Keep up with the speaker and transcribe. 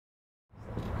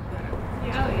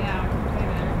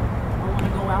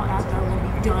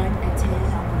done at 10, I'm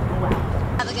gonna go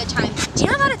out. Have a good time. Do you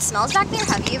know how bad it smells back there?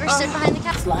 Have you ever stood behind the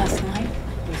couch? Last night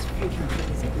was freaking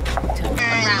crazy.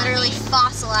 Literally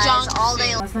fossilized all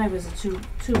day long. Last night was a two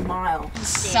mile.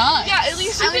 Sucks. Yeah, at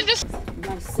least you can just...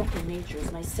 My second nature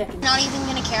is my second. Not even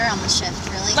gonna care on the shift,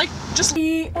 really. Like, just...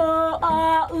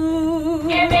 E-O-R-U.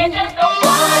 Give me just a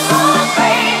one more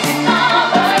crazy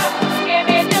summer. Give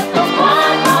me just a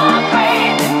one more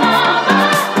crazy summer.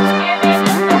 Give me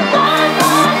just a one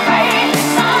more crazy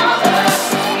summer.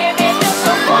 Give me just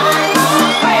a one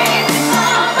more crazy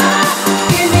summer.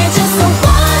 Give me just a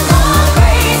one more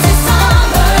crazy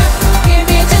summer. Give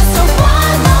me just a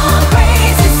one more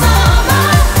crazy summer.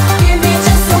 Give me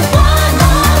just a one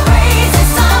more crazy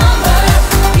summer.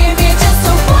 Give me just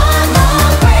a one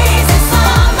more crazy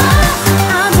summer.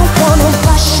 I don't wanna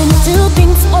rush into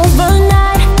things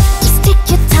overnight. Just take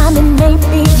your time and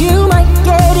maybe you might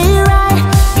get it right.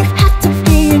 You have to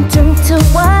be in tune to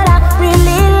what I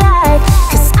really like.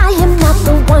 'Cause I am not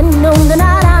the one, no, no,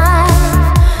 not I.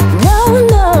 No,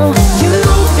 no, you're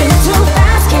moving too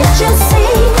fast, can't you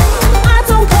see? I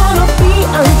don't wanna be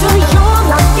under your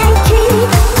lock and key.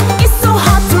 It's so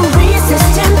hard to resist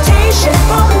temptation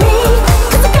for me.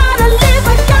 'Cause I gotta live,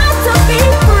 I got to be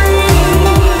free.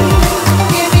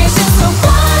 Give me just a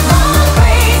one more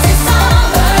crazy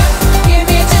summer. Give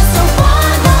me just a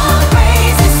one more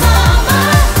crazy summer.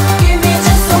 Give me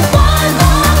just a one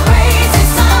more crazy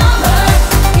summer.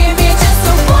 Give me just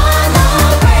a one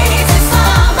more crazy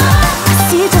summer. I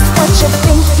see just what you're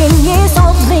thinking is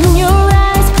all in your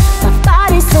eyes. My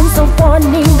body sends a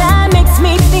warning that makes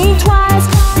me think twice.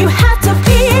 You have to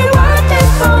be worth it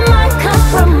for my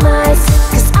compromise.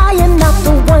 'Cause I am not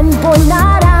the one, boy, not